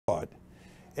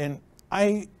And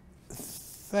I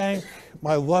thank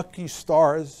my lucky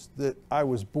stars that I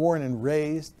was born and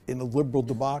raised in a liberal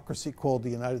democracy called the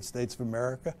United States of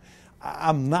America.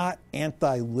 I'm not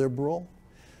anti-liberal.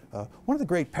 One of the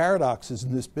great paradoxes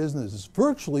in this business is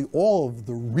virtually all of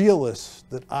the realists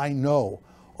that I know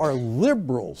are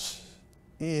liberals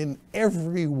in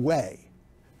every way.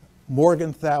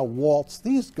 Morgenthau, Waltz,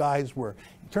 these guys were,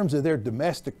 in terms of their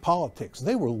domestic politics,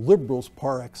 they were liberals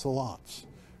par excellence,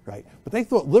 right? But they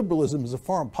thought liberalism as a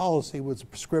foreign policy was a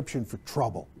prescription for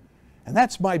trouble. And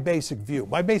that's my basic view.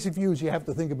 My basic view is you have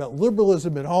to think about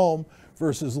liberalism at home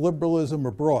versus liberalism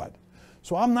abroad.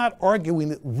 So I'm not arguing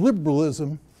that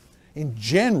liberalism in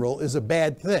general is a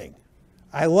bad thing.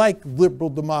 I like liberal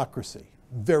democracy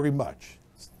very much.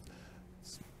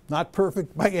 It's not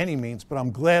perfect by any means, but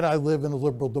I'm glad I live in a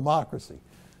liberal democracy.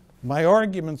 My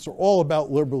arguments are all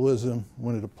about liberalism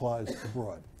when it applies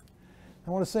abroad. I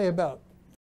want to say about